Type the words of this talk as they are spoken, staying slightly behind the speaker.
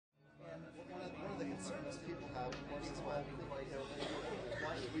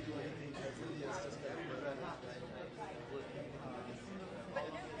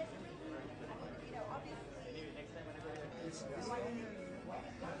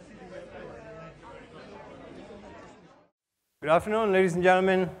Good afternoon, ladies and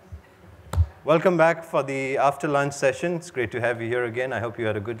gentlemen. Welcome back for the after-lunch session. It's great to have you here again. I hope you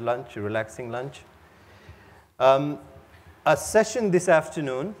had a good lunch, a relaxing lunch. Our session this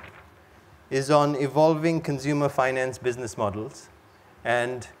afternoon is on evolving consumer finance business models.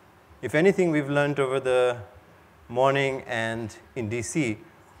 And if anything we've learned over the morning and in DC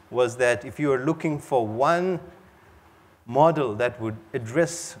was that if you are looking for one model that would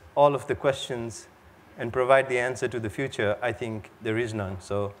address all of the questions and provide the answer to the future, I think there is none.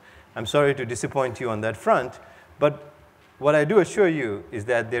 So I'm sorry to disappoint you on that front. But what I do assure you is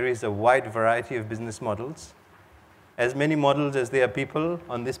that there is a wide variety of business models, as many models as there are people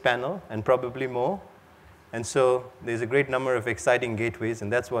on this panel, and probably more. And so there's a great number of exciting gateways,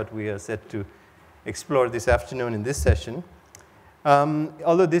 and that's what we are set to explore this afternoon in this session.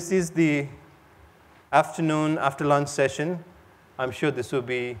 Although this is the afternoon after lunch session, I'm sure this will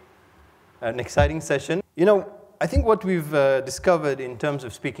be an exciting session. You know, I think what we've discovered in terms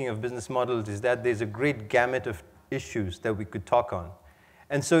of speaking of business models is that there's a great gamut of issues that we could talk on.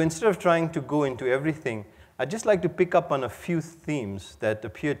 And so instead of trying to go into everything, I'd just like to pick up on a few themes that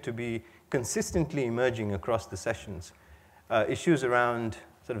appear to be consistently emerging across the sessions. Issues around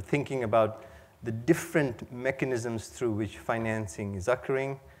sort of thinking about the different mechanisms through which financing is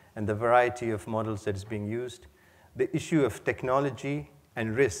occurring and the variety of models that is being used. The issue of technology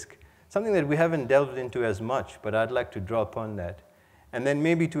and risk, something that we haven't delved into as much, but I'd like to draw upon that. And then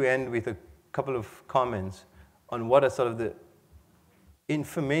maybe to end with a couple of comments on what are sort of the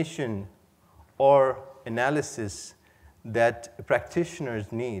information or analysis that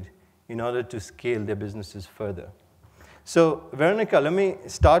practitioners need in order to scale their businesses further. So Veronica, let me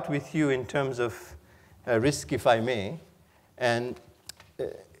start with you in terms of risk, if I may. And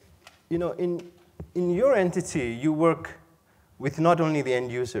you know, in your entity, you work with not only the end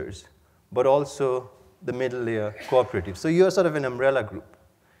users, but also the middle layer cooperatives. So you're sort of an umbrella group.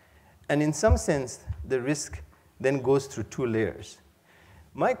 And in some sense, the risk then goes through two layers.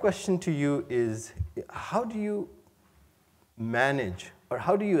 My question to you is, how do you manage, or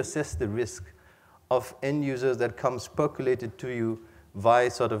how do you assess the risk of end users that comes percolated to you via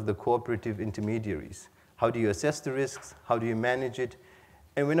sort of the cooperative intermediaries? How do you assess the risks? How do you manage it?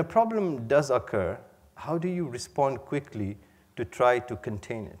 And when a problem does occur, how do you respond quickly to try to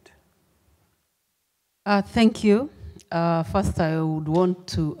contain it? Thank you. First, I would want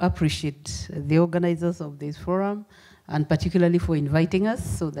to appreciate the organizers of this forum, and particularly for inviting us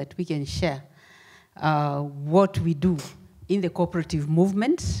so that we can share what we do in the cooperative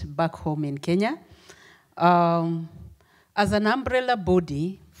movement back home in Kenya. As an umbrella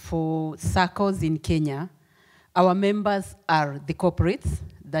body for SACCOs in Kenya, our members are the corporates,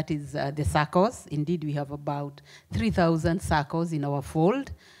 that is the SACCOs. Indeed, we have about 3,000 SACCOs in our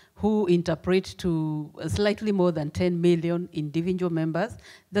fold, who interpret to slightly more than 10 million individual members.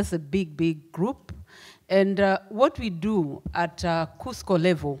 That's a big, big group. And what we do at KUSCO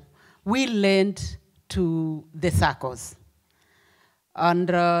level, we lend to the SACCOs. And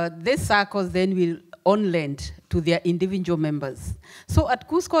the SACCOs then will on-lend to their individual members. So at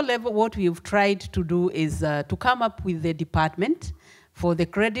KUSCO level, what we've tried to do is to come up with the department for the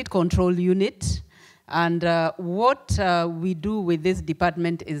credit control unit. And what we do with this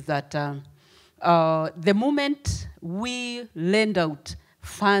department is that the moment we lend out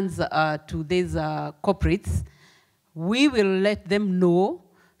funds to these corporates, we will let them know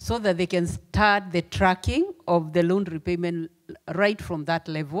so that they can start the tracking of the loan repayment right from that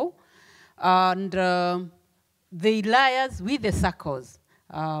level. And they liaise with the SACCOs.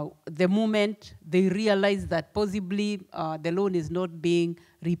 The moment they realize that possibly the loan is not being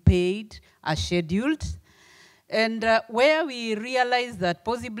repaid as scheduled, and where we realize that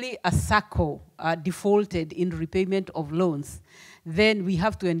possibly a SACCO defaulted in repayment of loans, then we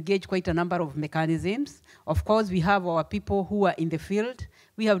have to engage quite a number of mechanisms. Of course, we have our people who are in the field.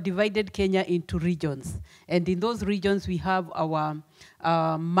 We have divided Kenya into regions. And in those regions, we have our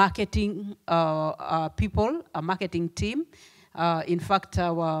marketing people, a marketing team. In fact,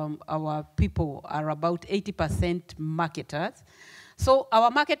 our people are about 80% marketers. So our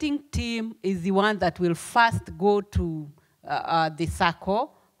marketing team is the one that will first go to the SACCO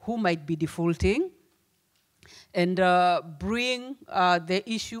who might be defaulting and bring the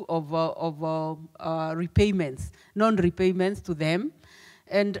issue of repayments, non-repayments to them.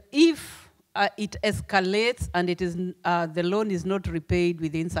 And if it escalates and it is, the loan is not repaid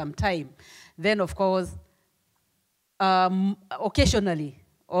within some time, then of course, occasionally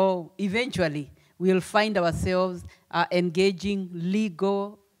or eventually, we'll find ourselves engaging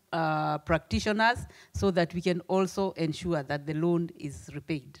legal practitioners so that we can also ensure that the loan is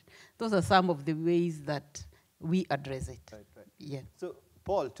repaid. Those are some of the ways that we address it. Right, right. Yeah. So,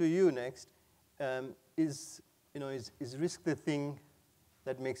 Paul, to you next. Is risk the thing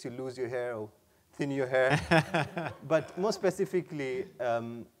that makes you lose your hair or thin your hair? But more specifically,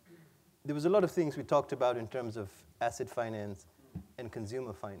 there was a lot of things we talked about in terms of asset finance and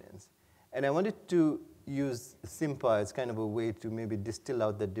consumer finance. And I wanted to use SIMPA as kind of a way to maybe distill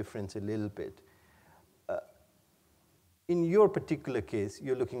out the difference a little bit. In your particular case,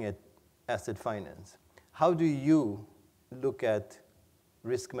 you're looking at asset finance. How do you look at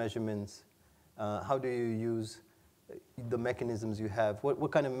risk measurements? How do you use the mechanisms you have?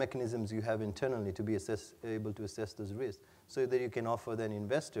 What kind of mechanisms you have internally to be able to assess those risks so that you can offer then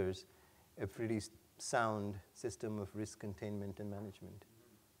investors a pretty sound system of risk containment and management?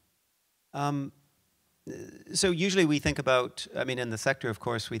 So usually we think about, I mean, in the sector, of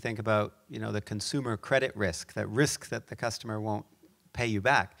course, we think about, the consumer credit risk that the customer won't pay you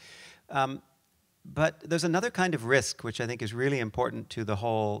back. But there's another kind of risk which I think is really important to the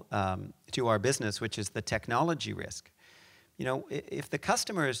whole, to our business, which is the technology risk. If the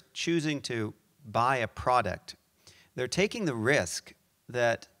customer is choosing to buy a product, they're taking the risk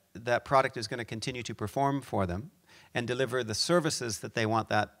that that product is going to continue to perform for them and deliver the services that they want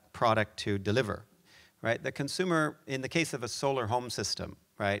that product to deliver, right? The consumer, in the case of a solar home system,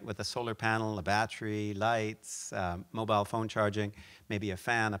 right, with a solar panel, a battery, lights, mobile phone charging, maybe a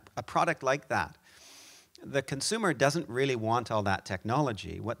fan, a product like that, the consumer doesn't really want all that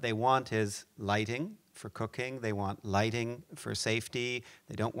technology. What they want is lighting for cooking. They want lighting for safety.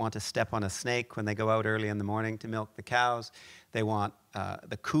 They don't want to step on a snake when they go out early in the morning to milk the cows. They want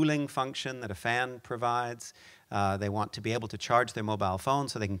the cooling function that a fan provides. They want to be able to charge their mobile phone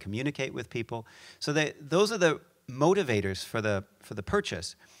so they can communicate with people. So those are the motivators for the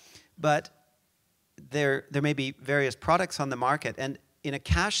purchase. But there may be various products on the market, and in a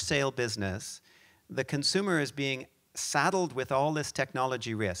cash sale business, the consumer is being saddled with all this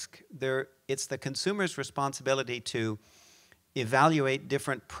technology risk. It's the consumer's responsibility to evaluate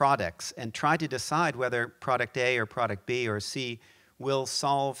different products and try to decide whether product A or product B or C will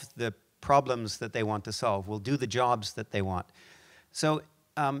solve the problems that they want to solve, will do the jobs that they want. So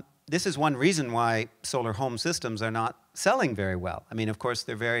this is one reason why solar home systems are not selling very well. I mean, of course,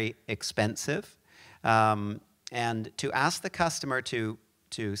 they're very expensive. And to ask the customer to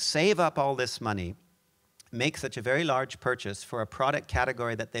save up all this money, make such a very large purchase for a product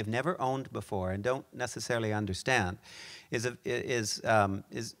category that they've never owned before and don't necessarily understand, it's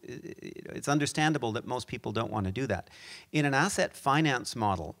understandable that most people don't want to do that. In an asset finance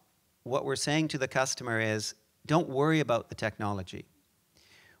model, what we're saying to the customer is, don't worry about the technology.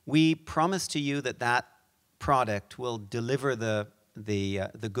 We promise to you that that product will deliver the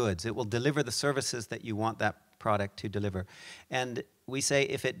goods. It will deliver the services that you want that product to deliver. And we say,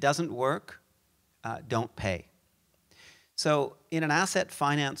 if it doesn't work, don't pay. So in an asset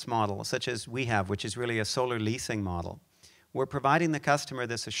finance model, such as we have, which is really a solar leasing model, we're providing the customer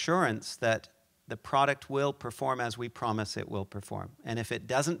this assurance that the product will perform as we promise it will perform. And if it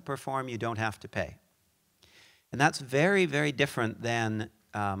doesn't perform, you don't have to pay. And that's very, very different than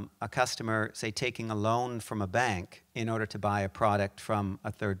a customer, say, taking a loan from a bank in order to buy a product from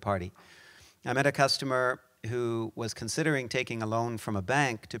a third party. I met a customer who was considering taking a loan from a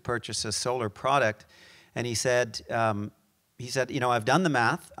bank to purchase a solar product, and he said, I've done the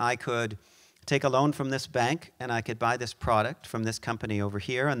math. I could take a loan from this bank, and I could buy this product from this company over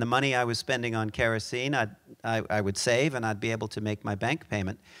here, and the money I was spending on kerosene, I would save, and I'd be able to make my bank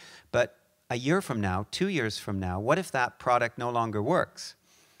payment. But a year from now, 2 years from now, what if that product no longer works?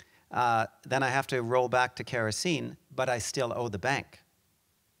 Then I have to roll back to kerosene, but I still owe the bank.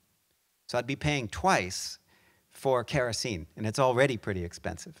 So I'd be paying twice for kerosene, and it's already pretty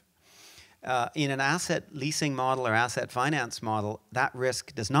expensive. In an asset leasing model or asset finance model, that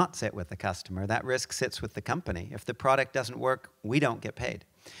risk does not sit with the customer. That risk sits with the company. If the product doesn't work, we don't get paid.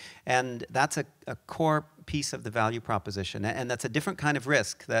 And that's a core piece of the value proposition. And that's a different kind of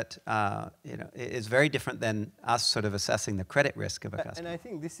risk that is very different than us sort of assessing the credit risk of a customer. And I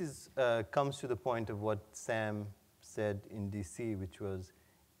think this comes to the point of what Sam said in DC, which was,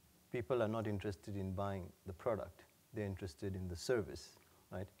 people are not interested in buying the product. They're interested in the service,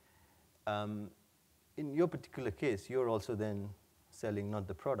 right? In your particular case, you're also then selling not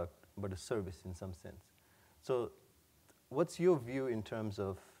the product, but a service in some sense. So what's your view in terms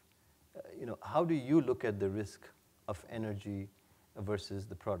of, how do you look at the risk of energy versus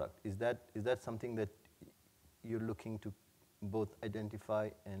the product? Is that something that you're looking to both identify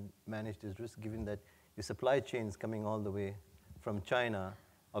and manage this risk, given that your supply chain is coming all the way from China,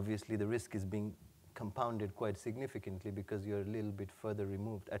 obviously the risk is being compounded quite significantly because you're a little bit further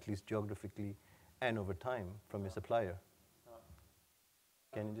removed, at least geographically and over time, from your supplier.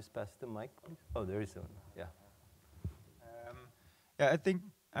 Can you just pass the mic, please? Oh, there is one. Yeah. Yeah,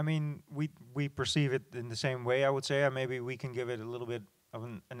 I mean, we perceive it in the same way, I would say. Maybe we can give it a little bit of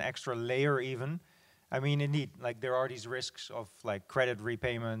an extra layer even. I mean, indeed, like there are these risks of like credit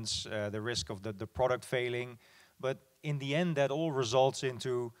repayments, the risk of the product failing. But in the end, that all results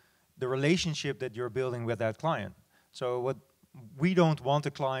into the relationship that you're building with that client. So what we don't want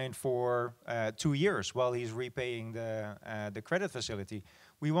a client for 2 years while he's repaying the credit facility.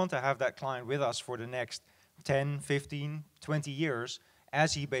 We want to have that client with us for the next 10, 15, 20 years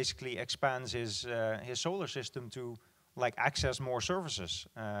as he basically expands his solar system to like access more services,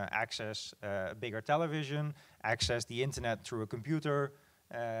 access a bigger television, access the internet through a computer,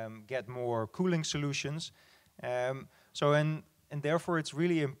 get more cooling solutions. And therefore it's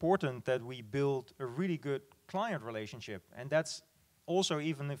really important that we build a really good client relationship. And that's also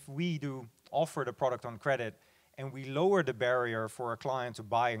even if we do offer the product on credit and we lower the barrier for a client to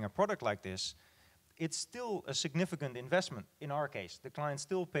buying a product like this, it's still a significant investment in our case. The client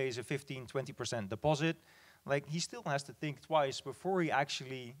still pays a 15, 20% deposit. Like he still has to think twice before he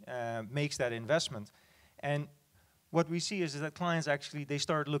actually makes that investment. And what we see is that clients actually, they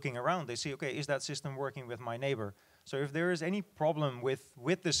start looking around. They see, okay, is that system working with my neighbor? So if there is any problem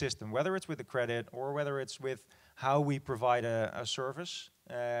with the system, whether it's with the credit or whether it's with how we provide a service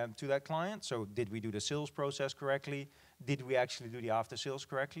to that client, so did we do the sales process correctly? Did we actually do the after sales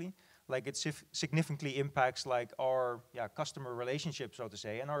correctly? Like it significantly impacts like our customer relationship, so to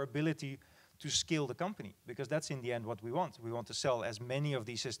say, and our ability to scale the company, because that's in the end what we want. We want to sell as many of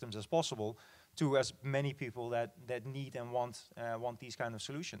these systems as possible to as many people that need and want these kind of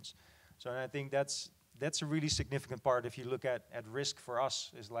solutions. So I think that's a really significant part if you look at risk for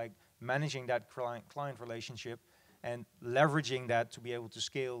us, is like managing that client relationship and leveraging that to be able to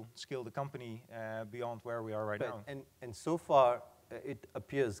scale the company beyond where we are right now. And so far, it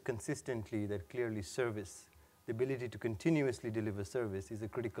appears consistently that clearly service, the ability to continuously deliver service, is a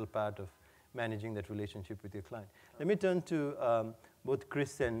critical part of managing that relationship with your client. Let me turn to both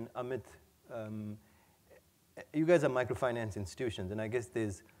Chris and Amit. You guys are microfinance institutions, and I guess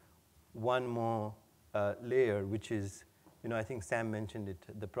there's one more layer, which is, I think Sam mentioned it,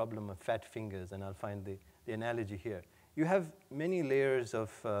 the problem of fat fingers, and I'll find the analogy here. You have many layers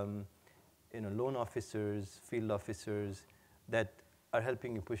of loan officers, field officers that are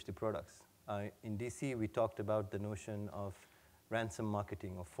helping you push the products. In DC, we talked about the notion of ransom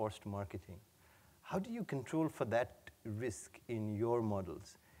marketing or forced marketing. How do you control for that risk in your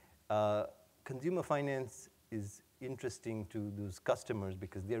models? Consumer finance is interesting to those customers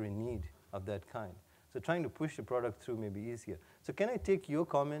because they're in need of that kind. So trying to push the product through may be easier. So can I take your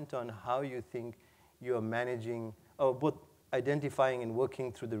comment on how you think you are managing, or both identifying and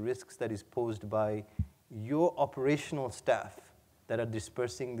working through the risks that is posed by your operational staff that are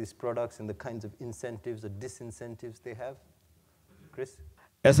dispersing these products and the kinds of incentives or disincentives they have? Chris?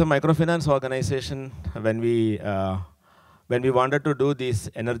 As a microfinance organization, when we wanted to do this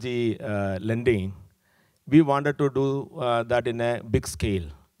energy lending, we wanted to do that in a big scale.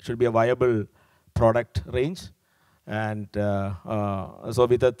 It should be a viable product range, and so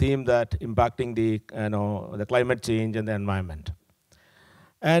with a theme that impacting the climate change and the environment.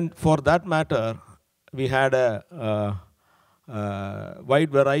 And for that matter, we had a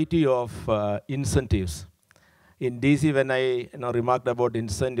wide variety of incentives. In DC, when I remarked about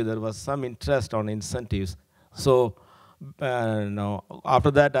incentives, there was some interest on incentives. So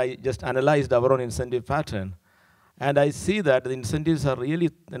after that, I just analyzed our own incentive pattern, and I see that the incentives are really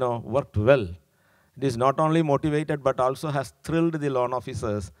worked well. It is not only motivated, but also has thrilled the loan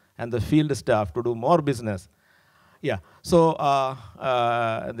officers and the field staff to do more business. Yeah. So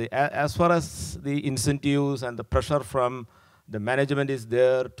as far as the incentives and the pressure from the management is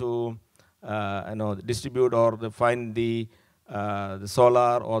there to distribute or find the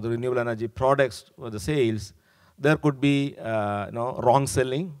solar or the renewable energy products for the sales, there could be wrong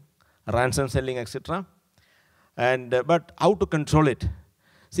selling, ransom selling, etc. And but how to control it?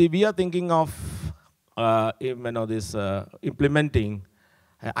 See, we are thinking of implementing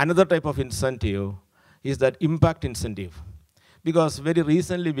another type of incentive, is that impact incentive. Because very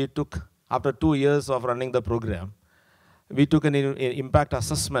recently we took, after 2 years of running the program, we took an impact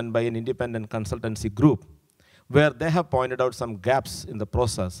assessment by an independent consultancy group where they have pointed out some gaps in the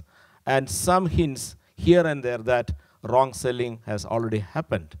process and some hints here and there that wrong selling has already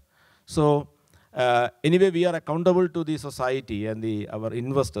happened. So anyway, we are accountable to the society and our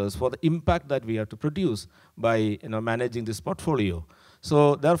investors for the impact that we have to produce by managing this portfolio.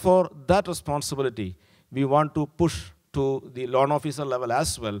 So therefore, that responsibility we want to push to the loan officer level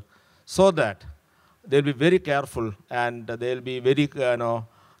as well, so that they'll be very careful and they'll be very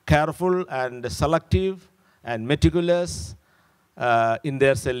careful and selective and meticulous in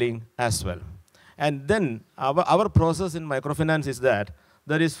their selling as well. And then our process in microfinance is that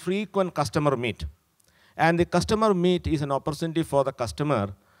there is frequent customer meet. And the customer meet is an opportunity for the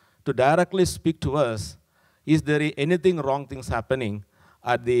customer to directly speak to us. Is there anything wrong things happening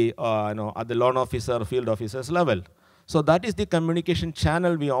at the at the loan officer, field officers level? So that is the communication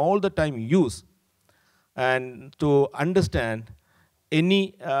channel we all the time use, and to understand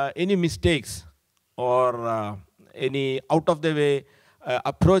any mistakes or any out of the way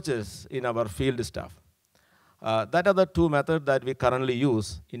approaches in our field staff. That are the two methods that we currently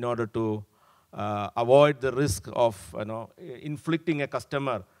use in order to avoid the risk of inflicting a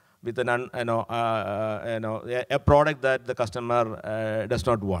customer with an a product that the customer does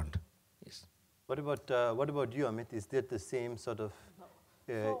not want. Yes. What about you, Amit? Is that the same sort of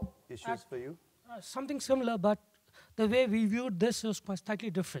issues for you? Something similar, but the way we viewed this was quite slightly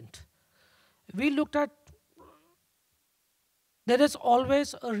different. We looked at there is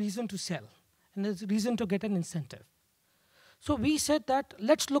always a reason to sell, and there's a reason to get an incentive. So we said that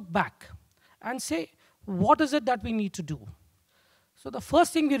let's look back and say, what is it that we need to do? So the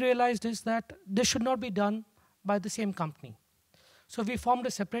first thing we realized is that this should not be done by the same company. So we formed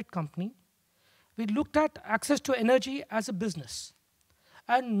a separate company. We looked at access to energy as a business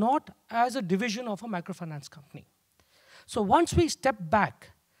and not as a division of a microfinance company. So once we stepped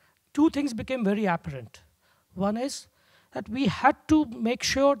back, two things became very apparent. One is that we had to make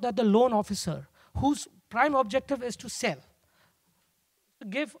sure that the loan officer, whose prime objective is to sell, to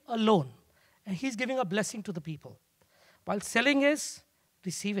give a loan, and he's giving a blessing to the people, while selling is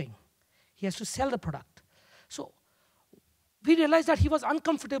receiving. He has to sell the product. So we realized that he was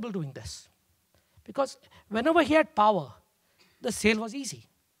uncomfortable doing this, because whenever he had power, the sale was easy.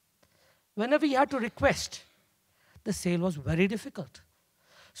 Whenever he had to request, the sale was very difficult.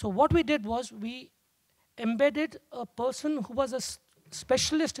 So what we did was we embedded a person who was a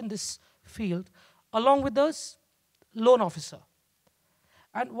specialist in this field along with the loan officer.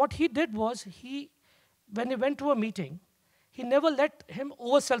 And what he did was, when he went to a meeting, he never let him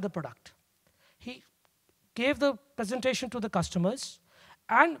oversell the product. He gave the presentation to the customers,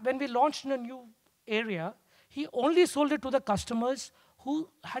 and when we launched in a new area, he only sold it to the customers who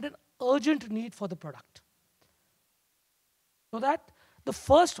had an urgent need for the product. So that the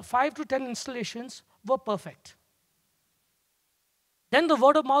first 5 to 10 installations were perfect. Then the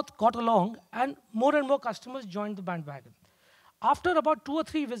word of mouth got along, and more customers joined the bandwagon. After about 2 or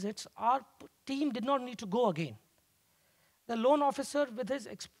 3 visits, our team did not need to go again. The loan officer, with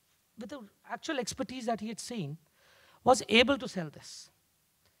the actual expertise that he had seen, was able to sell this.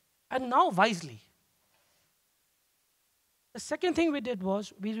 And now wisely. The second thing we did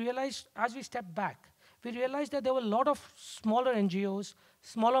was, we realized, as we stepped back, we realized that there were a lot of smaller NGOs,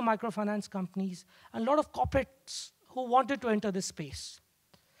 smaller microfinance companies, and a lot of corporates who wanted to enter this space,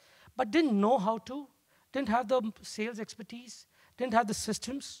 but didn't know how to, didn't have the sales expertise, didn't have the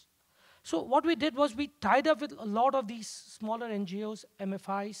systems. So what we did was we tied up with a lot of these smaller NGOs,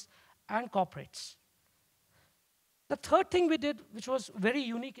 MFIs, and corporates. The third thing we did, which was very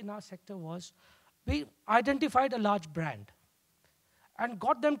unique in our sector, was we identified a large brand and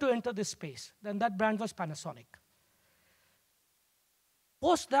got them to enter this space. Then that brand was Panasonic.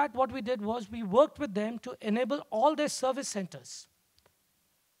 Post that, what we did was we worked with them to enable all their service centers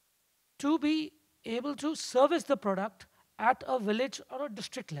to be able to service the product at a village or a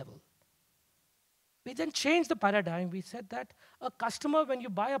district level. We then changed the paradigm. We said that a customer, when you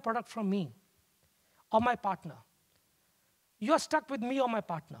buy a product from me or my partner, you're stuck with me or my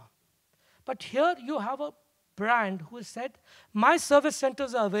partner. But here you have a brand who has said, my service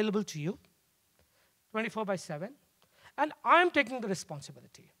centers are available to you 24/7, and I'm taking the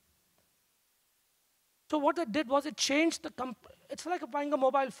responsibility. So what it did was it changed it's like buying a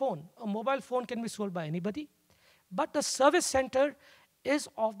mobile phone. A mobile phone can be sold by anybody, but the service center is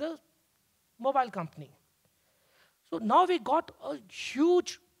of the mobile company. So now we got a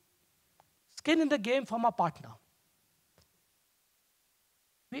huge skin in the game from our partner.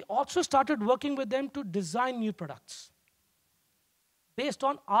 We also started working with them to design new products based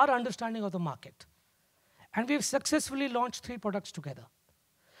on our understanding of the market. And we've successfully launched 3 products together.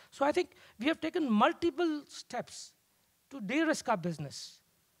 So I think we have taken multiple steps to de-risk our business.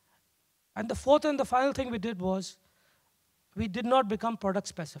 And the fourth and the final thing we did was, we did not become product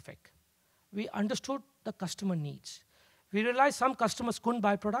specific. We understood the customer needs. We realized some customers couldn't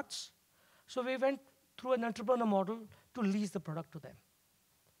buy products, so we went through an entrepreneur model to lease the product to them.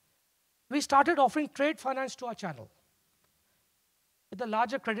 we started offering trade finance to our channel with a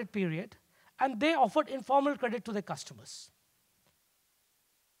larger credit period, and they offered informal credit to their customers.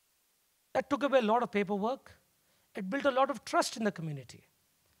 That took away a lot of paperwork. It built a lot of trust in the community.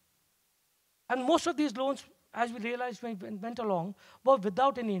 And most of these loans, as we realized when we went along, were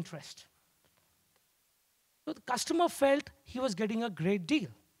without any interest. So the customer felt he was getting a great deal.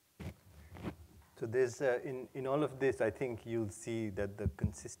 So there's, in all of this, I think you'll see that the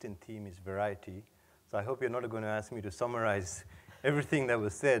consistent theme is variety. So I hope you're not going to ask me to summarize everything that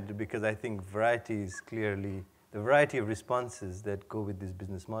was said, because I think variety is clearly the variety of responses that go with this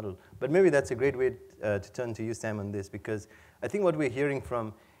business model. But maybe that's a great way to turn to you, Sam, on this, because I think what we're hearing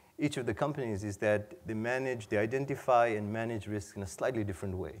from each of the companies is that they identify and manage risk in a slightly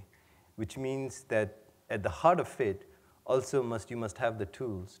different way, which means that at the heart of it, also you must have the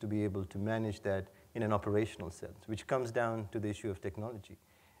tools to be able to manage that in an operational sense, which comes down to the issue of technology.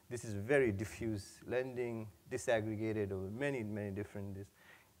 This is very diffuse lending, disaggregated over many, many different.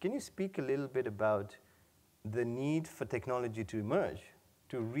 Can you speak a little bit about the need for technology to emerge,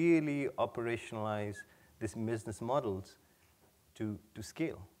 to really operationalize these business models to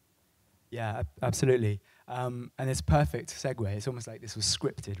scale? Yeah, absolutely. And it's a perfect segue. It's almost like this was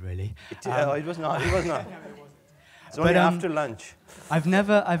scripted, really. It was not. It was not. It's only after lunch. I've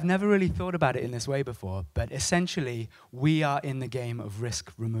never really thought about it in this way before, but essentially, we are in the game of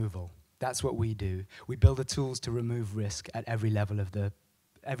risk removal. That's what we do. We build the tools to remove risk at every level of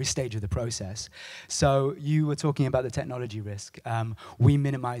every stage of the process. So you were talking about the technology risk. We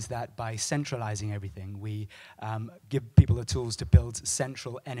minimize that by centralizing everything. We give people the tools to build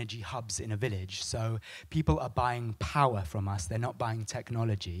central energy hubs in a village. So people are buying power from us. They're not buying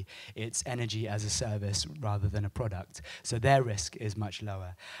technology. It's energy as a service rather than a product. So their risk is much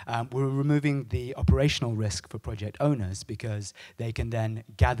lower. We're removing the operational risk for project owners because they can then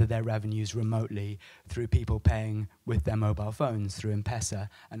gather their revenues remotely through people paying with their mobile phones, through M-Pesa,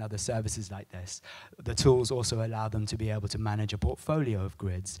 and other services like this. The tools also allow them to be able to manage a portfolio of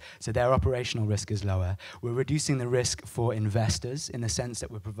grids, so their operational risk is lower. We're reducing the risk for investors in the sense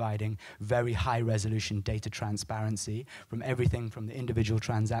that we're providing very high resolution data transparency from everything from the individual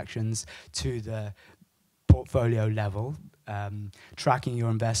transactions to the portfolio level, tracking your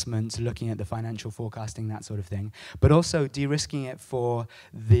investments, looking at the financial forecasting, that sort of thing, but also de-risking it for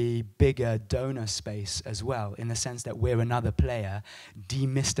the bigger donor space as well, in the sense that we're another player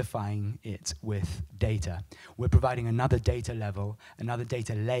demystifying it with data. We're providing another data level, another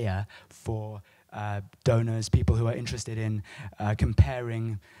data layer for donors, people who are interested in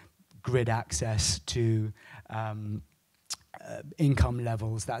comparing grid access to income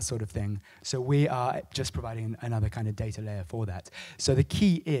levels, that sort of thing. So we are just providing another kind of data layer for that. So the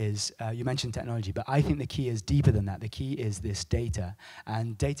key is, you mentioned technology, but I think the key is deeper than that. The key is this data,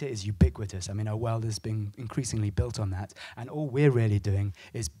 and data is ubiquitous. I mean, our world has been increasingly built on that, and all we're really doing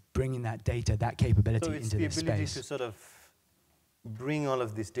is bringing that data, that capability into this space. So it's the ability to sort of bring all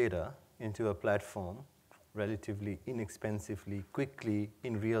of this data into a platform relatively inexpensively, quickly,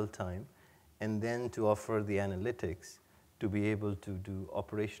 in real time, and then to offer the analytics to be able to do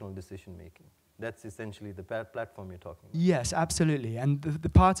operational decision making. That's essentially the platform you're talking about. Yes, absolutely. And the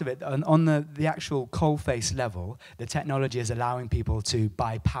part of it, on the actual coalface level, the technology is allowing people to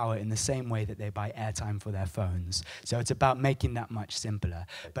buy power in the same way that they buy airtime for their phones. So it's about making that much simpler.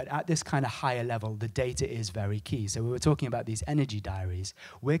 But at this kind of higher level, the data is very key. So we were talking about these energy diaries.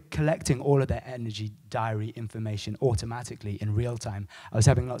 We're collecting all of their energy diary information automatically in real time. I was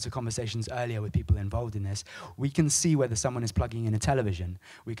having lots of conversations earlier with people involved in this. We can see whether someone is plugging in a television.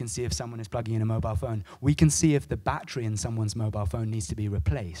 We can see if someone is plugging in a mobile phone. We can see if the battery in someone's mobile phone needs to be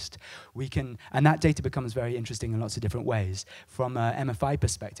replaced. And that data becomes very interesting in lots of different ways. From an MFI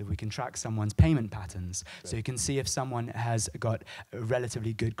perspective, we can track someone's payment patterns. Right. So you can see if someone has got a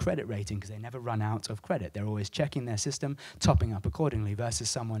relatively good credit rating because they never run out of credit. They're always checking their system, topping up accordingly, versus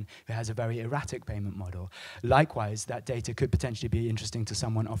someone who has a very erratic payment model. Likewise, that data could potentially be interesting to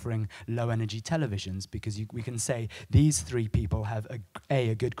someone offering low energy televisions, because we can say these three people have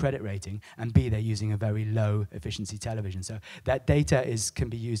a good credit rating, and B, they're using a very low efficiency television. So that data can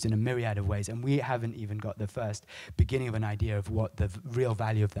be used in a myriad of ways, and we haven't even got the first beginning of an idea of what the real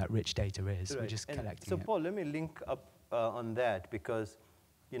value of that rich data is. Right. We're just collecting so, Paul, let me link up on that, because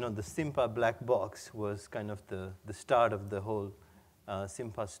the Simpa black box was kind of the start of the whole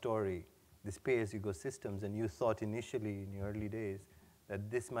Simpa story, this pay-as-you-go systems, and you thought initially in your early days that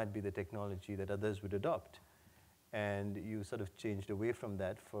this might be the technology that others would adopt. And you sort of changed away from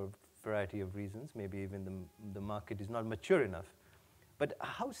that for a variety of reasons. Maybe even the market is not mature enough. But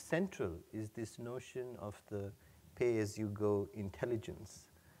how central is this notion of the pay-as-you-go intelligence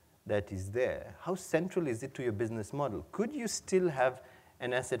that is there, how central is it to your business model? Could you still have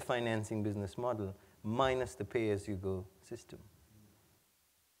an asset financing business model minus the pay-as-you-go system?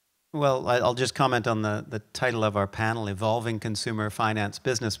 Well, I'll just comment on the title of our panel, Evolving Consumer Finance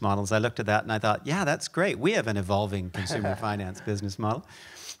Business Models. I looked at that and I thought, yeah, that's great. We have an evolving consumer finance business model.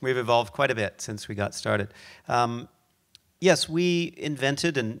 We've evolved quite a bit since we got started. Yes, we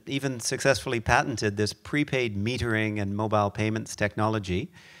invented and even successfully patented this prepaid metering and mobile payments technology.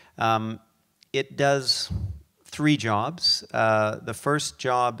 It does 3 jobs. The first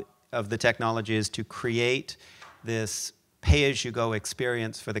job of the technology is to create this pay-as-you-go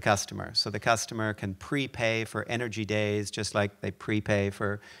experience for the customer. So the customer can prepay for energy days just like they prepay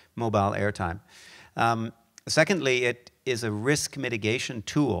for mobile airtime. Secondly, it is a risk mitigation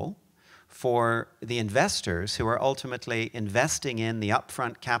tool for the investors who are ultimately investing in the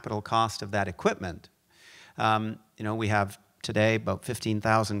upfront capital cost of that equipment. We have today about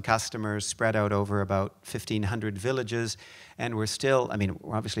 15,000 customers spread out over about 1,500 villages, and we're still,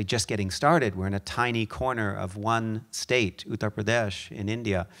 we're obviously just getting started. We're in a tiny corner of one state, Uttar Pradesh in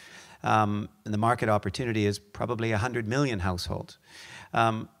India, and the market opportunity is probably 100 million households.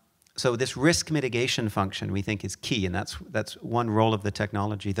 So this risk mitigation function we think is key, and that's one role of the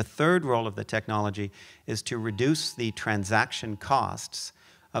technology. The third role of the technology is to reduce the transaction costs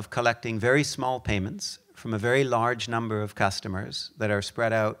of collecting very small payments from a very large number of customers that are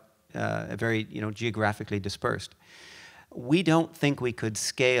spread out, very geographically dispersed. We don't think we could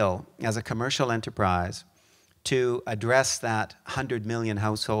scale as a commercial enterprise to address that 100 million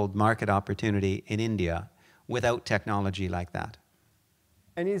household market opportunity in India without technology like that.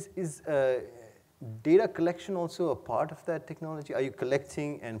 And is data collection also a part of that technology? Are you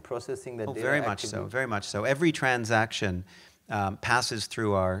collecting and processing that data? Very much so, very much so. Every transaction passes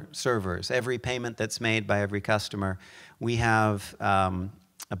through our servers. Every payment that's made by every customer. We have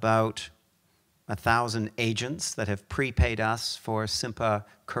about 1,000 agents that have prepaid us for Simpa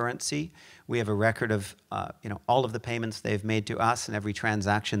currency. We have a record of all of the payments they've made to us and every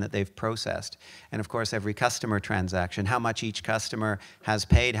transaction that they've processed. And of course, every customer transaction, how much each customer has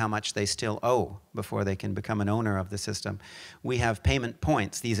paid, how much they still owe before they can become an owner of the system. We have payment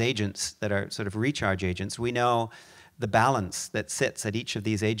points, these agents that are sort of recharge agents. We know the balance that sits at each of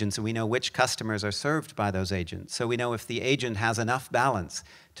these agents, and we know which customers are served by those agents. So we know if the agent has enough balance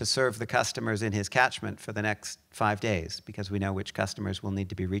to serve the customers in his catchment for the next 5 days, because we know which customers will need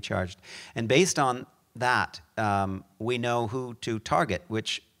to be recharged. And based on that, we know who to target,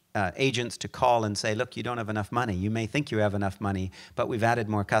 which agents to call and say, look, you don't have enough money. You may think you have enough money, but we've added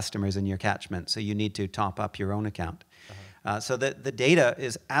more customers in your catchment, so you need to top up your own account. So the data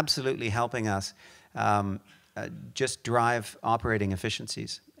is absolutely helping us just drive operating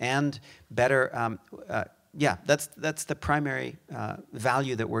efficiencies and better. That's the primary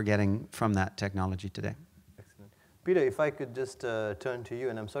value that we're getting from that technology today. Excellent. Peter, if I could just turn to you,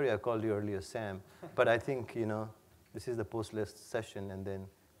 and I'm sorry I called you earlier Sam, but I think, this is the post-list session, and then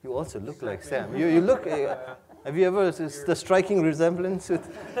you also look like Sam. You look, have you ever, it's the striking resemblance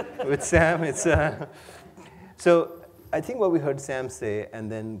with Sam. It's so I think what we heard Sam say,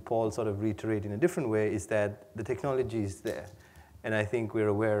 and then Paul sort of reiterate in a different way, is that the technology is there. And I think we're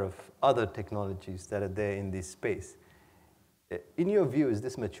aware of other technologies that are there in this space. In your view, is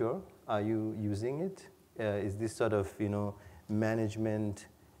this mature? Are you using it? Is this sort of, management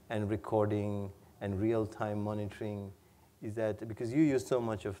and recording and real-time monitoring? Is that, because you use so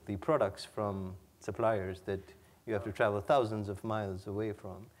much of the products from suppliers that you have to travel thousands of miles away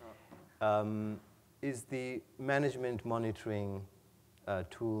from. Is the management monitoring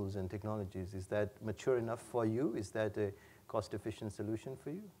tools and technologies, is that mature enough for you? Is that a cost-efficient solution for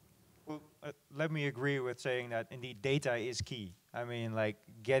you? Well, let me agree with saying that indeed data is key. I mean,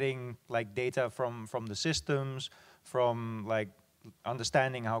 getting data from the systems, from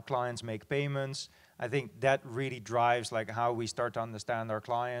understanding how clients make payments. I think that really drives how we start to understand our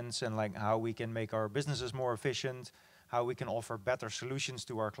clients and how we can make our businesses more efficient, how we can offer better solutions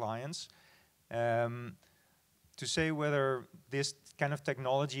to our clients. To say whether this kind of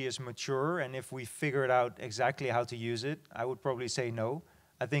technology is mature and if we figured out exactly how to use it, I would probably say no.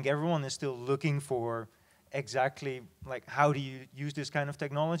 I think everyone is still looking for exactly how do you use this kind of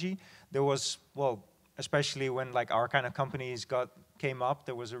technology. There was, well, especially when our kind of companies came up,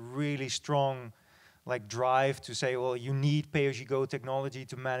 there was a really strong drive to say, well, you need pay-as-you-go technology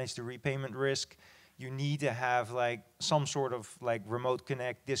to manage the repayment risk. You need to have some sort of remote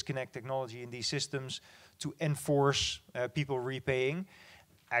connect, disconnect technology in these systems to enforce people repaying.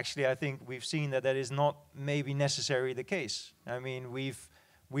 Actually, I think we've seen that is not maybe necessarily the case. I mean,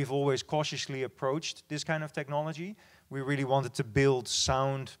 we've always cautiously approached this kind of technology, we really wanted to build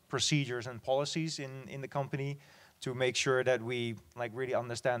sound procedures and policies in the company to make sure that we like really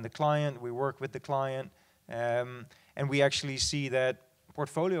understand the client, we work with the client, and we actually see that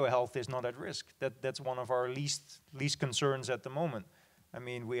portfolio health is not at risk. That's one of our least concerns at the moment. I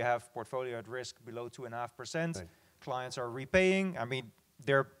mean, we have portfolio at risk below 2.5%. Right. Clients are repaying. I mean,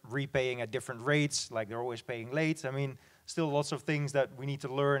 they're repaying at different rates, like they're always paying late. I mean, still lots of things that we need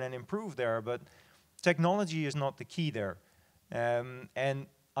to learn and improve there, but technology is not the key there. And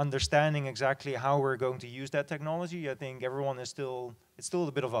understanding exactly how we're going to use that technology, I think everyone is still, it's still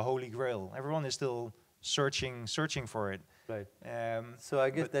a bit of a holy grail. Everyone is still searching for it. Right. So I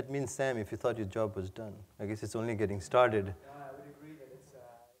guess that means, Sam, if you thought your job was done, I guess it's only getting started. Yeah, I would agree that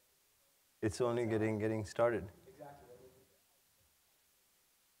it's only getting started.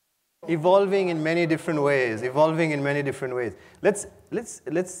 Evolving in many different ways. Let's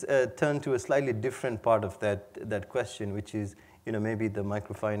turn to a slightly different part of that question, which is, you know, maybe the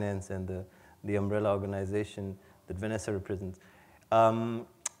microfinance and the umbrella organization that Vanessa represents.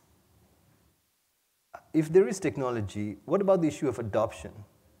 If there is technology, what about the issue of adoption?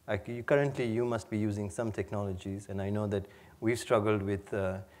 Like currently, you must be using some technologies, and I know that we've struggled with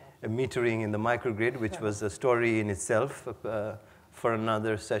metering in the microgrid, which was a story in itself. For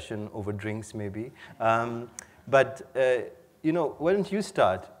another session over drinks, maybe. You know, why don't you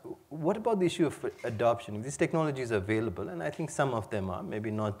start? What about the issue of adoption? If these technologies are available, and I think some of them are, maybe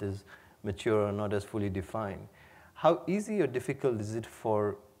not as mature or not as fully defined, how easy or difficult is it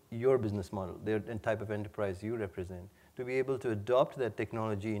for your business model, the type of enterprise you represent, to be able to adopt that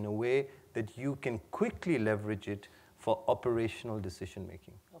technology in a way that you can quickly leverage it for operational decision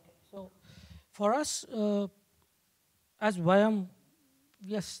making? Okay, so for us, as Vyam,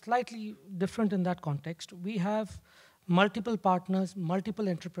 we are slightly different in that context. We have multiple partners, multiple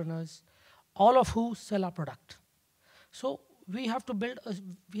entrepreneurs, all of who sell our product. So we have to build,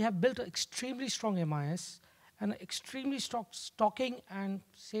 we have built an extremely strong MIS and an extremely strong stocking and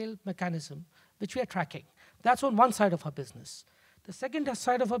sale mechanism, which we are tracking. That's on one side of our business. The second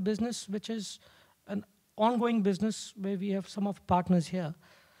side of our business, which is an ongoing business where we have some of our partners here,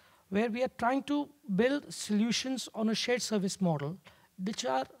 where we are trying to build solutions on a shared service model which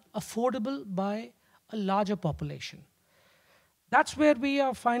are affordable by a larger population. That's where we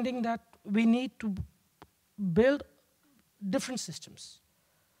are finding that we need to build different systems.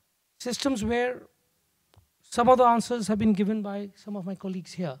 Systems where some of the answers have been given by some of my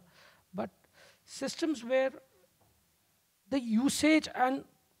colleagues here, but systems where the usage and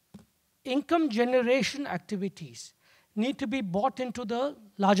income generation activities need to be brought into the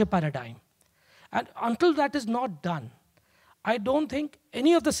larger paradigm. And until that is not done, I don't think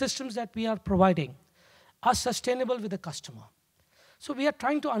any of the systems that we are providing are sustainable with the customer. So we are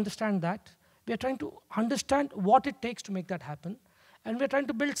trying to understand that. We are trying to understand what it takes to make that happen. And we're trying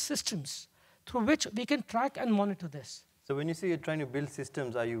to build systems through which we can track and monitor this. So when you say you're trying to build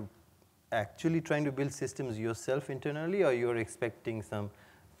systems, are you actually trying to build systems yourself internally, or you're expecting some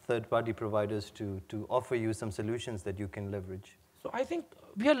third-party providers to offer you some solutions that you can leverage? So I think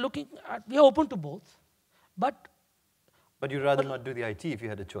we are looking at, we are open to both, but you'd rather not do the IT if you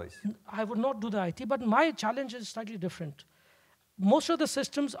had a choice. I would not do the IT, but my challenge is slightly different. Most of the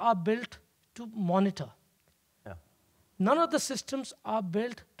systems are built to monitor. Yeah. None of the systems are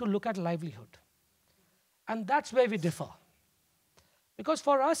built to look at livelihood. And that's where we differ. Because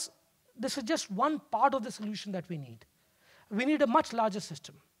for us, this is just one part of the solution that we need. We need a much larger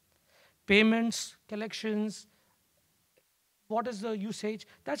system. Payments, collections, what is the usage?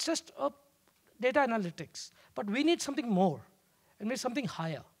 That's just a data analytics. But we need something more, and we need something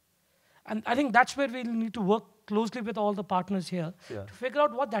higher. And I think that's where we need to work closely with all the partners here to figure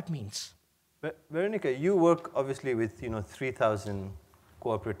out what that means. Veronica, you work obviously with 3,000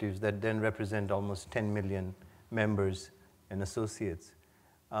 cooperatives that then represent almost 10 million members and associates.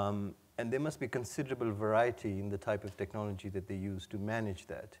 And there must be considerable variety in the type of technology that they use to manage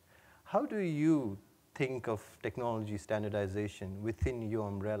that. How do you think of technology standardization within your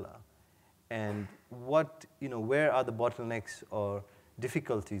umbrella? And where are the bottlenecks or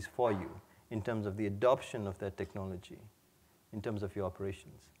difficulties for you in terms of the adoption of that technology, in terms of your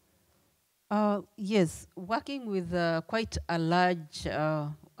operations? Yes, working with quite a large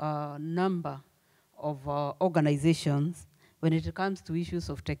number of organizations, when it comes to issues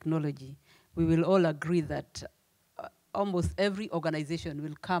of technology, we will all agree that almost every organization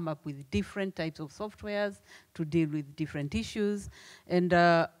will come up with different types of softwares to deal with different issues. And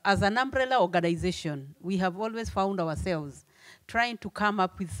as an umbrella organization, we have always found ourselves trying to come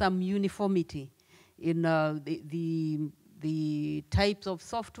up with some uniformity in the types of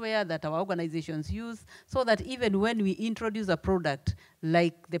software that our organizations use, so that even when we introduce a product,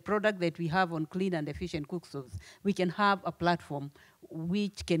 like the product that we have on clean and efficient cook stoves, we can have a platform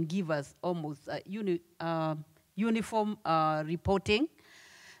which can give us almost uniform reporting.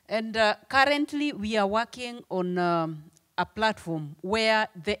 And currently, we are working on a platform where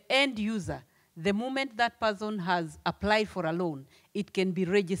the end user, the moment that person has applied for a loan, it can be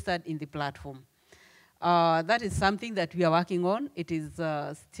registered in the platform. That is something that we are working on. It is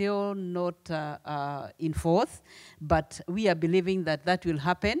still not in force, but we are believing that that will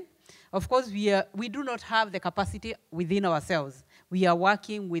happen. Of course, we do not have the capacity within ourselves. We are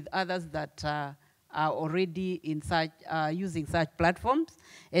working with others that are already in such, using such platforms,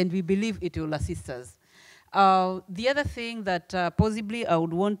 and we believe it will assist us. The other thing that possibly I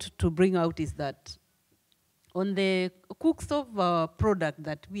would want to bring out is that on the cook stove product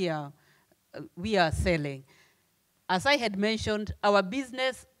that we are selling, as I had mentioned, our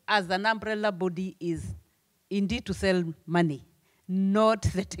business as an umbrella body is indeed to sell money, not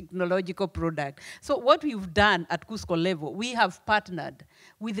the technological product. So what we've done at Cusco level, we have partnered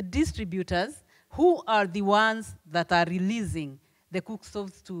with distributors who are the ones that are releasing the cook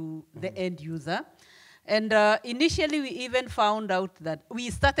stoves to the end user. And initially, we even found out that we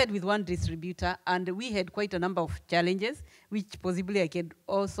started with one distributor, and we had quite a number of challenges, which possibly I can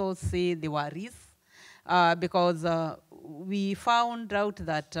also say they were risks, because we found out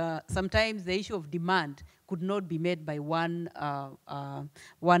that sometimes the issue of demand could not be met by one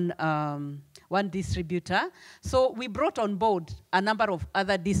distributor. So we brought on board a number of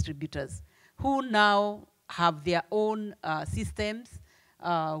other distributors who now have their own systems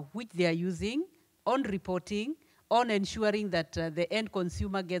which they are using on reporting, on ensuring that the end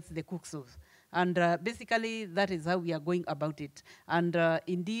consumer gets the cook stove. And basically, that is how we are going about it. And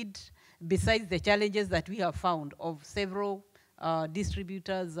indeed, besides the challenges that we have found of several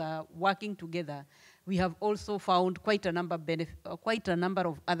distributors working together, we have also found quite a number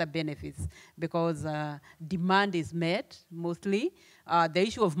of other benefits, because demand is met mostly. The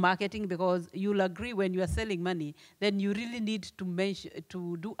issue of marketing, because you'll agree when you are selling money, then you really need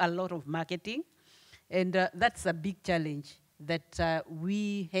to do a lot of marketing. And that's a big challenge that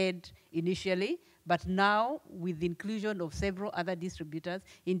we had initially. But now, with the inclusion of several other distributors,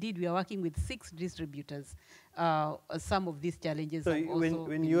 indeed, we are working with 6 distributors. Some of these challenges so have also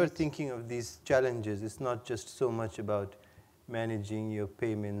when you are thinking of these challenges, it's not just so much about managing your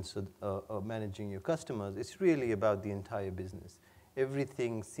payments or managing your customers. It's really about the entire business.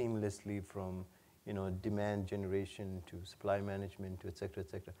 Everything seamlessly from demand generation to supply management to et cetera, et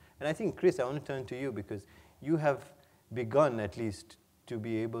cetera. And I think, Chris, I want to turn to you, because you have begun at least to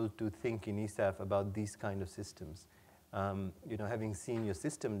be able to think in ESAF about these kind of systems. Having seen your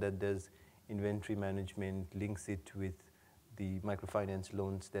system that does inventory management, links it with the microfinance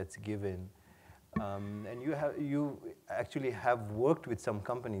loans that's given, and you actually have worked with some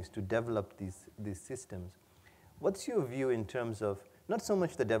companies to develop these systems. What's your view in terms of not so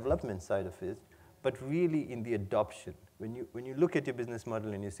much the development side of it, but really in the adoption? When you look at your business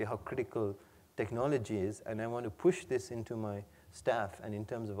model and you say how critical technology is, and I want to push this into my staff and in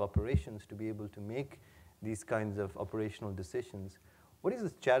terms of operations to be able to make these kinds of operational decisions, what is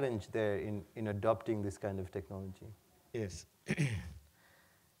the challenge there in adopting this kind of technology? Yes.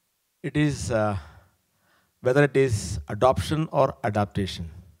 It is, whether it is adoption or adaptation.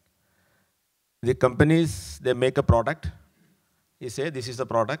 The companies, they make a product. You say, this is the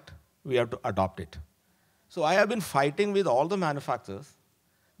product, we have to adopt it. So I have been fighting with all the manufacturers.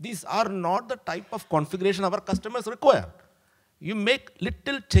 These are not the type of configuration our customers require. You make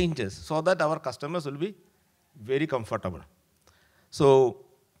little changes so that our customers will be very comfortable. So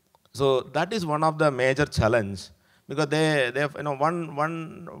that is one of the major challenge, because they have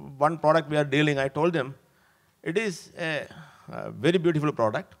one product we are dealing. I told them it is a very beautiful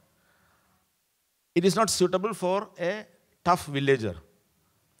product. It is not suitable for a tough villager,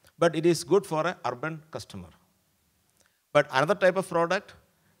 but it is good for an urban customer. But another type of product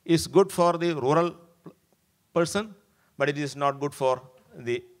is good for the rural person, but it is not good for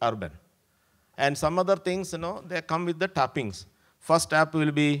the urban. And some other things, they come with the tappings. First tap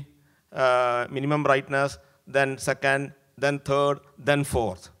will be minimum brightness, then second, then third, then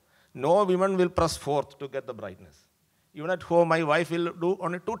fourth. No woman will press fourth to get the brightness. Even at home, my wife will do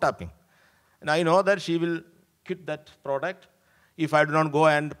only 2 tapping. And I know that she will quit that product if I do not go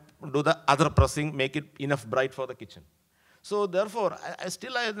and do the other pressing, make it enough bright for the kitchen. So therefore,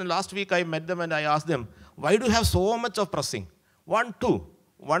 last week I met them and I asked them, why do you have so much of pressing? 1, 2,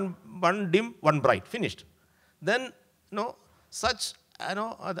 one dim, 1 bright, finished. Then, such,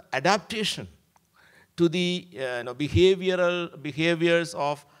 the adaptation to the behaviors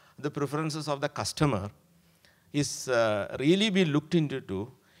of the preferences of the customer is really be looked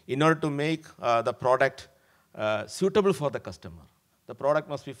into in order to make the product suitable for the customer. The product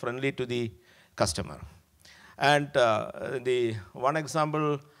must be friendly to the customer. And the one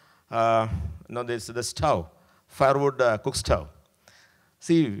example, this the stove, firewood cook stove.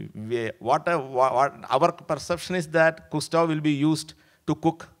 See, what our perception is that cook stove will be used to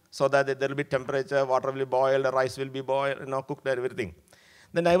cook so that there will be temperature, water will be boiled, rice will be boiled, cooked, everything.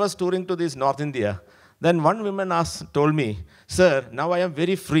 Then I was touring to this North India. Then one woman told me, sir, now I am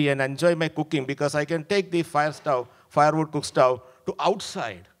very free and enjoy my cooking because I can take the firewood cook stove to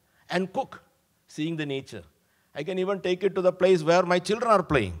outside and cook, seeing the nature. I can even take it to the place where my children are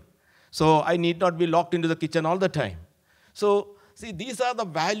playing. So I need not be locked into the kitchen all the time. So see, these are the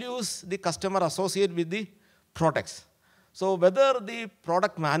values the customer associate with the products. So whether the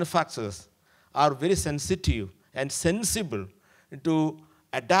product manufacturers are very sensitive and sensible to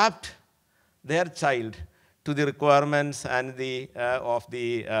adapt their child to the requirements and the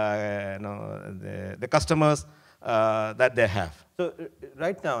customers that they have. So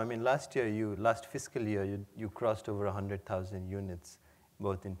right now, I mean, last fiscal year, you crossed over 100,000 units,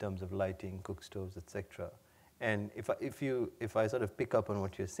 both in terms of lighting, cook stoves, etc. And if I sort of pick up on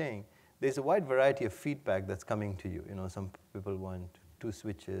what you're saying, there's a wide variety of feedback that's coming to you. Some people want 2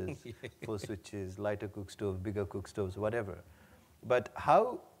 switches, 4 switches, lighter cook stove, bigger cook stoves, whatever. But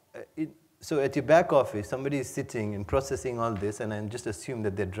how? So at your back office, somebody is sitting and processing all this, and I just assume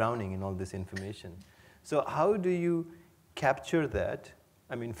that they're drowning in all this information. So how do you capture that?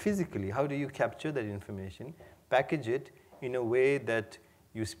 I mean, physically, how do you capture that information, package it in a way that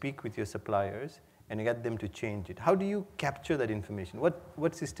you speak with your suppliers and get them to change it? How do you capture that information?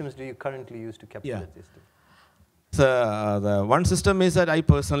 What systems do you currently use to capture that system? So the one system is that I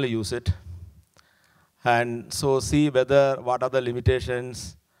personally use it, and so see what are the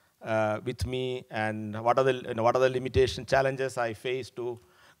limitations with me, and what are the limitation challenges I face to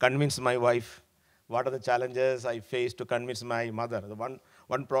convince my wife. What are the challenges I face to convince my mother? The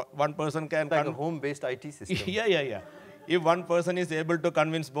one person can... It's like a home-based IT system. Yeah. If one person is able to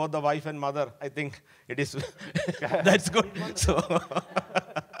convince both the wife and mother, I think it is, that's good. So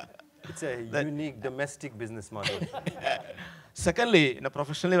it's a unique domestic business model. Secondly,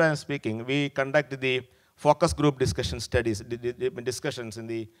 professionally when I'm speaking, we conduct the focus group discussions in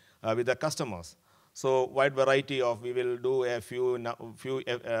the, with the customers. So wide variety of, we will do a few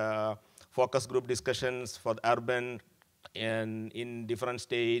focus group discussions for the urban and in different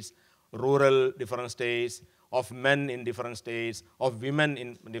states, rural different states, of men in different states, of women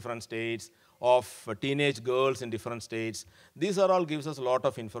in different states, of teenage girls in different states. These are all gives us a lot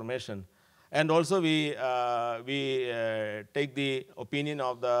of information. And also we take the opinion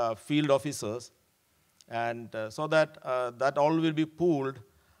of the field officers, and so that that all will be pooled.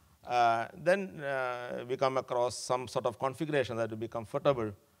 Then we come across some sort of configuration that will be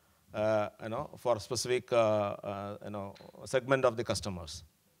comfortable for a specific segment of the customers.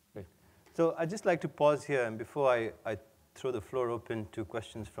 Great. So I'd just like to pause here, and before I throw the floor open to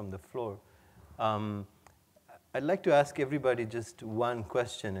questions from the floor, I'd like to ask everybody just one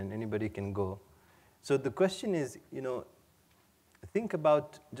question, and anybody can go. So the question is, think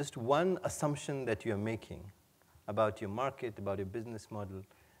about just one assumption that you're making about your market, about your business model,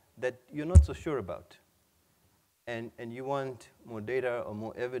 that you're not so sure about. And you want more data or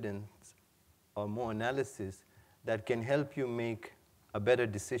more evidence or more analysis that can help you make a better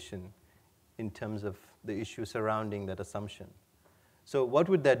decision in terms of the issue surrounding that assumption. So what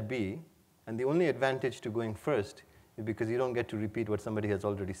would that be? And the only advantage to going first is because you don't get to repeat what somebody has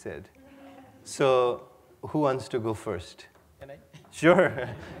already said. So who wants to go first? Can I? Sure.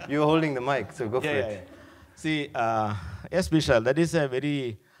 You're holding the mic, so go for it. Yeah. See, yes, Vishal, that is a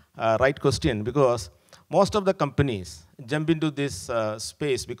very right question, because most of the companies jump into this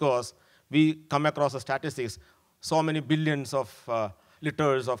space because we come across the statistics. So many billions of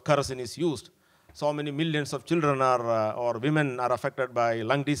liters of kerosene is used. So many millions of children or women are affected by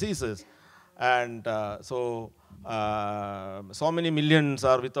lung diseases. And so many millions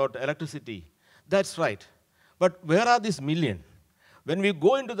are without electricity. That's right. But where are these millions? When we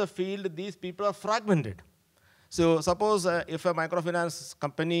go into the field, these people are fragmented. So suppose if a microfinance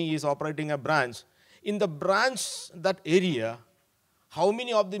company is operating a branch, in the branch, that area, how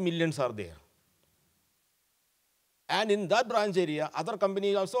many of the millions are there? And in that branch area, other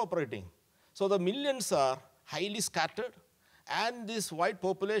companies also operating. So the millions are highly scattered, and this wide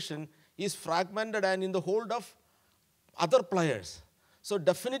population is fragmented and in the hold of other players. So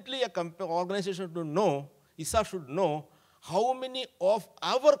definitely a organization to know, ISA should know how many of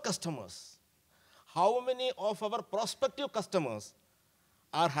our customers, how many of our prospective customers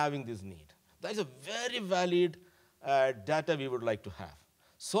are having this need. That is a very valid data we would like to have,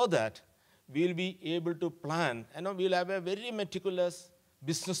 so that we'll be able to plan, we'll have a very meticulous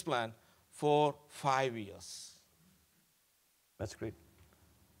business plan for 5 years. That's great.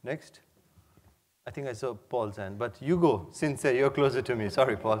 Next. I think I saw Paul's hand, but you go, since you're closer to me.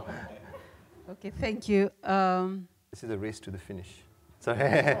 Sorry, Paul. Okay, thank you. This is a race to the finish.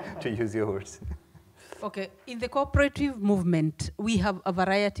 Sorry, to use your words. Okay, in the cooperative movement, we have a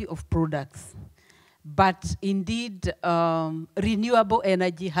variety of products. But indeed, renewable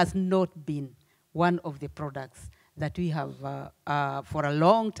energy has not been one of the products that we have for a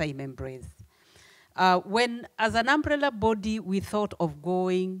long time embraced. When, as an umbrella body, we thought of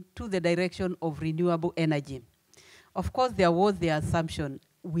going to the direction of renewable energy, of course, there was the assumption,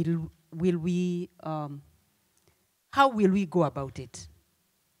 how will we go about it?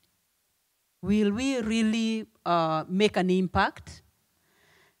 Will we really make an impact?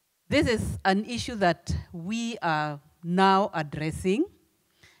 This is an issue that we are now addressing,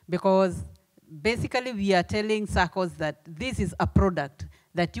 because basically we are telling SACCOs that this is a product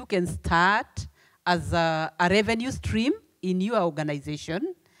that you can start as a revenue stream in your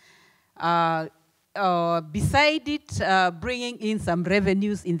organization. Beside it bringing in some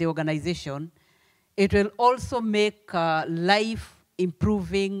revenues in the organization, it will also make life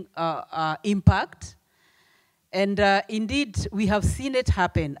improving impact. And indeed, we have seen it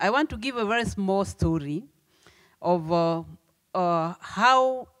happen. I want to give a very small story of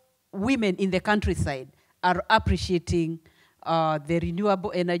how women in the countryside are appreciating the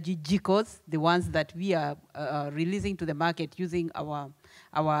renewable energy GCOs, the ones that we are releasing to the market using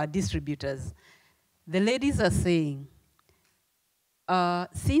our distributors. The ladies are saying,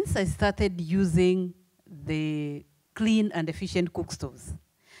 since I started using the clean and efficient cook stoves,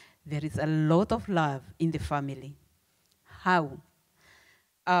 there is a lot of love in the family. How?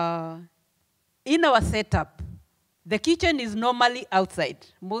 In our setup, the kitchen is normally outside.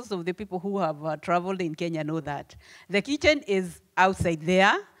 Most of the people who have traveled in Kenya know that. The kitchen is outside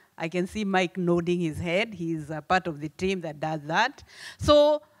there. I can see Mike nodding his head. He's a part of the team that does that.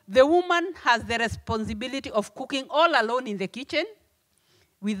 So the woman has the responsibility of cooking all alone in the kitchen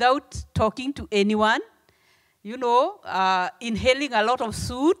without talking to anyone. You know, inhaling a lot of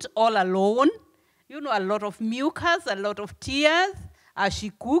soot all alone. You know, a lot of mucus, a lot of tears as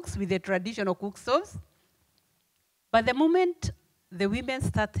she cooks with the traditional cook stoves. But the moment the women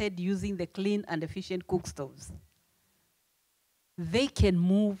started using the clean and efficient cook stoves, they can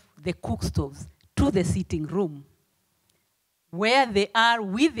move the cook stoves to the sitting room, where they are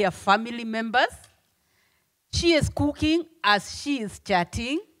with their family members. She is cooking as she is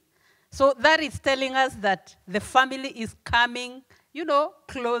chatting. So that is telling us that the family is coming, you know,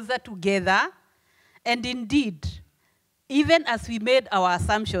 closer together. And indeed, even as we made our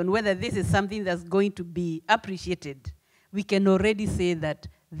assumption whether this is something that's going to be appreciated, we can already say that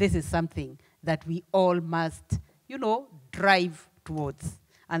this is something that we all must, you know, drive towards.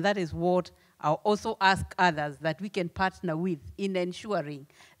 And that is what I'll also ask others that we can partner with in ensuring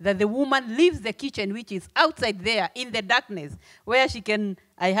that the woman leaves the kitchen, which is outside there in the darkness, where she can,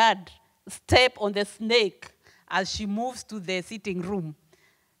 I heard, step on the snake as she moves to the sitting room.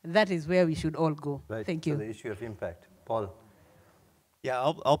 That is where we should all go. Right. Thank you. So the issue of impact. Paul. Yeah,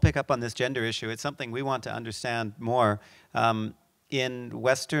 I'll pick up on this gender issue. It's something we want to understand more. In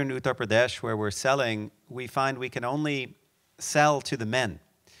Western Uttar Pradesh, where we're selling, we find we can only sell to the men.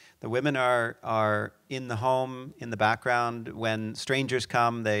 The women are in the home, in the background. When strangers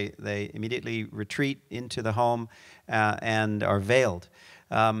come, they immediately retreat into the home and are veiled.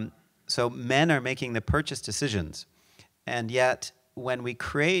 So men are making the purchase decisions. And yet, when we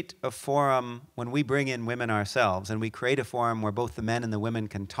create a forum, when we bring in women ourselves, and we create a forum where both the men and the women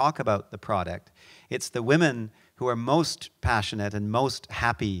can talk about the product, it's the women who are most passionate and most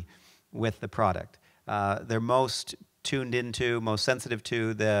happy with the product. They're most tuned into, most sensitive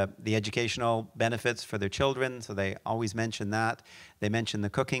to the educational benefits for their children, so they always mention that. They mention the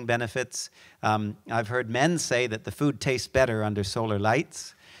cooking benefits. I've heard men say that the food tastes better under solar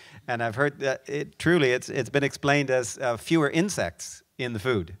lights. And I've heard that it's been explained as fewer insects in the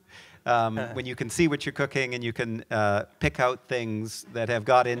food. When you can see what you're cooking and you can pick out things that have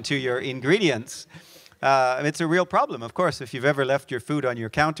got into your ingredients, it's a real problem. Of course, if you've ever left your food on your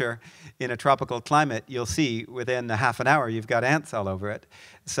counter in a tropical climate, you'll see within a half an hour you've got ants all over it.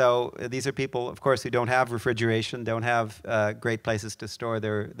 So these are people, of course, who don't have refrigeration, don't have great places to store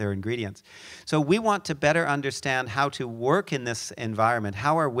their ingredients. So we want to better understand how to work in this environment.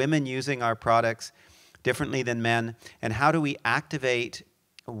 How are women using our products differently than men? And how do we activate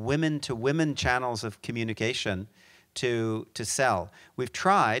women-to-women channels of communication to sell. We've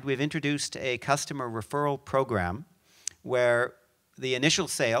introduced a customer referral program where the initial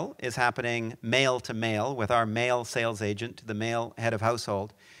sale is happening male to male with our male sales agent to the male head of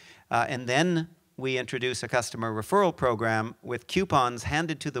household. And then we introduce a customer referral program with coupons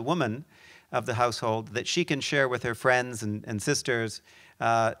handed to the woman of the household that she can share with her friends and sisters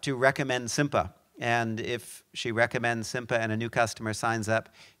to recommend Simpa. And if she recommends Simpa and a new customer signs up,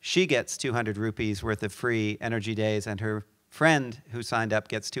 she gets 200 rupees worth of free energy days, and her friend who signed up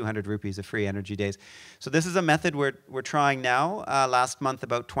gets 200 rupees of free energy days. So this is a method we're trying now. Last month,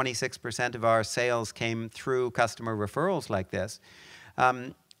 about 26% of our sales came through customer referrals like this.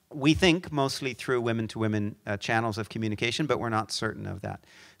 We think mostly through women-to-women channels of communication, but we're not certain of that.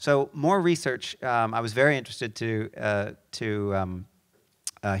 So more research. I was very interested to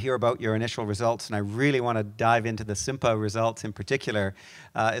hear about your initial results, and I really want to dive into the Simpa results in particular,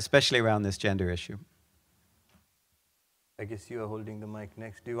 especially around this gender issue. I guess you are holding the mic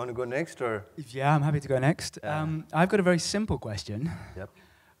next. Do you want to go next, or? Yeah, I'm happy to go next. I've got a very simple question. Yep.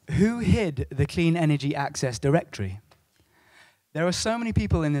 Who hid the Clean Energy Access Directory? There are so many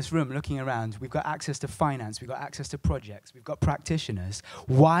people in this room looking around. We've got access to finance, we've got access to projects, we've got practitioners.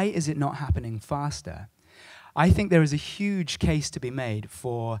 Why is it not happening faster? I think there is a huge case to be made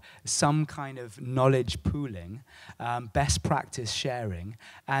for some kind of knowledge pooling, best practice sharing,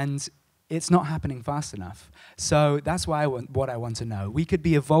 and it's not happening fast enough. So that's why what I want to know. We could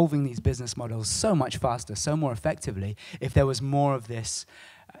be evolving these business models so much faster, so more effectively, if there was more of this,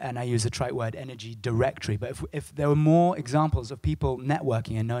 and I use the trite word, energy directory, but if there were more examples of people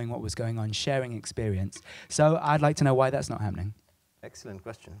networking and knowing what was going on, sharing experience. So I'd like to know why that's not happening. Excellent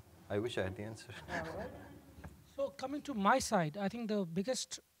question. I wish I had the answer. So coming to my side, I think the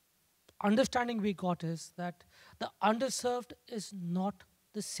biggest understanding we got is that the underserved is not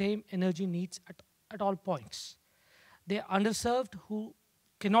the same energy needs at all points. They're underserved who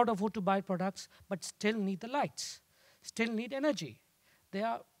cannot afford to buy products but still need the lights, still need energy. They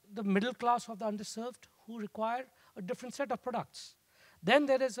are the middle class of the underserved who require a different set of products. Then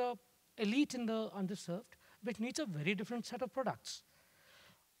there is an elite in the underserved which needs a very different set of products.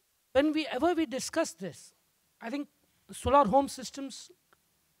 Whenever we discuss this, I think solar home systems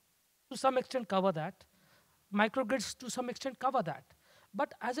to some extent cover that. Microgrids to some extent cover that.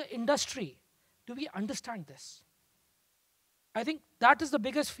 But as an industry, do we understand this? I think that is the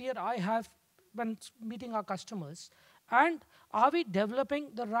biggest fear I have when meeting our customers. And are we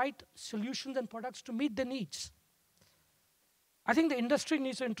developing the right solutions and products to meet the needs? I think the industry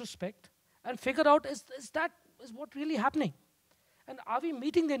needs to introspect and figure out is what really happening? And are we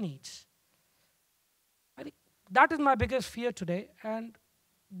meeting their needs? I think that is my biggest fear today, and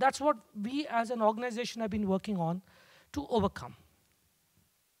that's what we as an organization have been working on to overcome.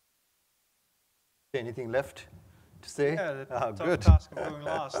 Anything left to say? Yeah, the tough good. task of going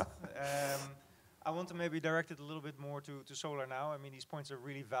last. I want to maybe direct it a little bit more to solar now. I mean, these points are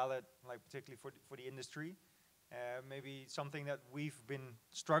really valid, like particularly for the industry. Maybe something that we've been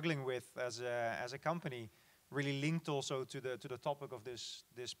struggling with as a company, really linked also to the topic of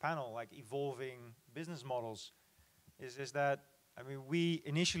this panel, like evolving business models, is that, I mean, we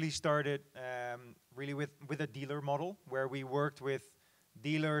initially started really with a dealer model where we worked with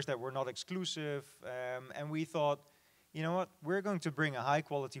dealers that were not exclusive, and we thought, you know what, we're going to bring a high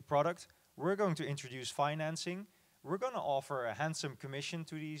quality product, we're going to introduce financing, we're going to offer a handsome commission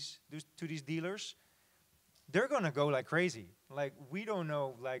to these dealers. They're going to go like crazy. Like, we don't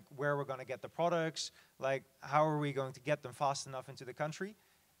know like where we're going to get the products, like how are we going to get them fast enough into the country,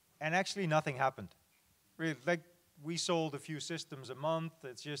 and actually nothing happened. Really, like, we sold a few systems a month.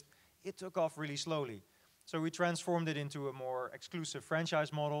 It took off really slowly. So we transformed it into a more exclusive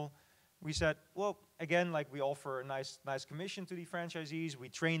franchise model. We said, well, again, like, we offer a nice commission to the franchisees. We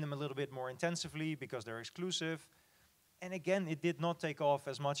train them a little bit more intensively because they're exclusive. And again, it did not take off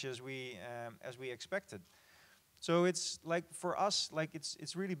as much as we expected. So it's like, for us, like,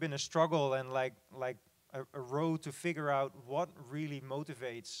 it's really been a struggle and like a road to figure out what really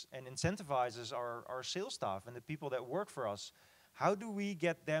motivates and incentivizes our sales staff and the people that work for us. How do we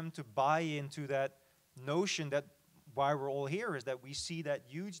get them to buy into that notion that why we're all here is that we see that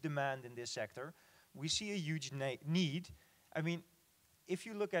huge demand in this sector. We see a huge need. I mean, if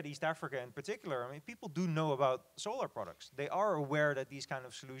you look at East Africa in particular, I mean, people do know about solar products. They are aware that these kind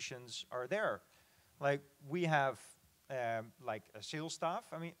of solutions are there. Like, we have like a sales staff.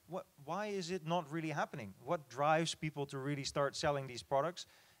 I mean, why is it not really happening? What drives people to really start selling these products,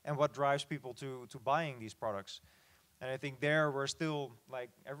 and what drives people to buying these products? And I think there we're still, like,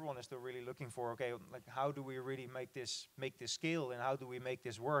 everyone is still really looking for, okay, like, how do we really make this scale, and how do we make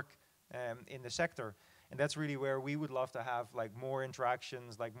this work in the sector? And that's really where we would love to have like more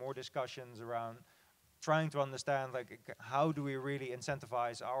interactions, like more discussions around trying to understand, like, how do we really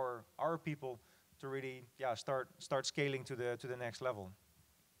incentivize our people to really, yeah, start scaling to the next level.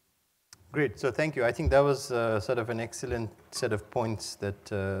 Great, so thank you. I think that was sort of an excellent set of points that,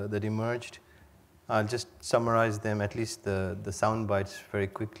 that emerged. I'll just summarize them, at least the sound bites, very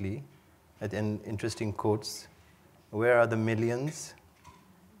quickly, and interesting quotes. Where are the millions?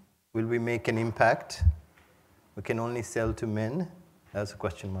 Will we make an impact? We can only sell to men. That's a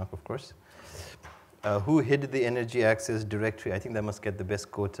question mark, of course. Who hid the energy access directory? I think that must get the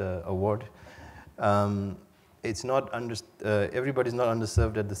best quote award. It's not everybody's not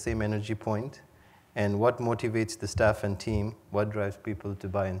underserved at the same energy point. And what motivates the staff and team? What drives people to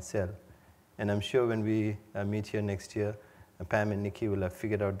buy and sell? And I'm sure when we meet here next year, Pam and Nikki will have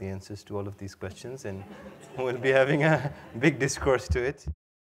figured out the answers to all of these questions, and we'll be having a big discourse to it.